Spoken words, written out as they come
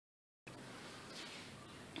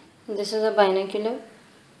This is a binocular,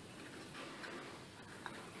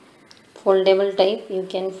 foldable type. You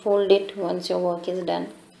can fold it once your work is done.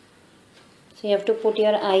 So you have to put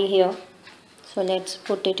your eye here. So let's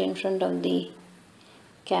put it in front of the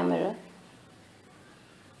camera.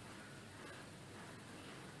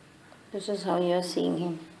 This is how you are seeing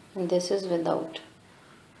him, and this is without.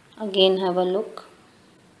 Again have a look.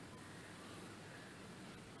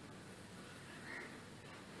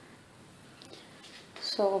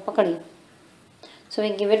 So पकड़िए. So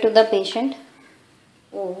we give it to the patient.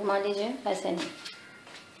 ओ मान लीजिए ऐसे नहीं,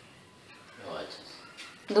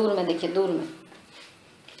 दूर में देखिए,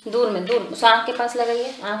 दूर में उस आँख के पास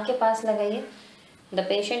लगाइए, आँख के पास लगाइए. The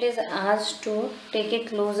patient is asked to take it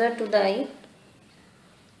closer to the eye,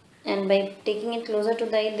 and by taking it closer to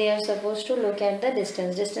the eye, they are supposed to look at the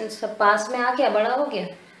distance. Distance सब पास में आ गया, बड़ा हो गया.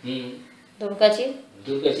 दूर का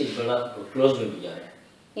चीज बड़ा क्लोज में भी जा रहा है.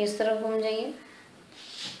 इस तरफ घूम जाइए.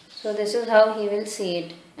 So this is how he will see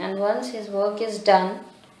it, and once his work is done,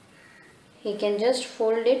 he can just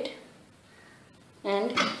fold it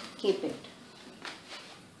and keep it.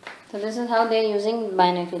 So this is how they are using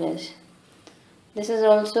binoculars. This is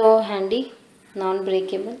also handy,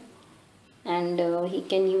 non-breakable, and he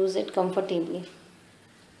can use it comfortably.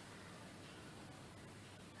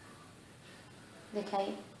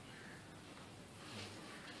 दिखाइए.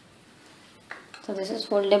 So this is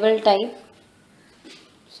foldable type.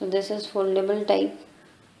 So this is foldable type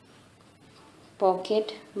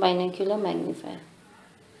pocket binocular magnifier.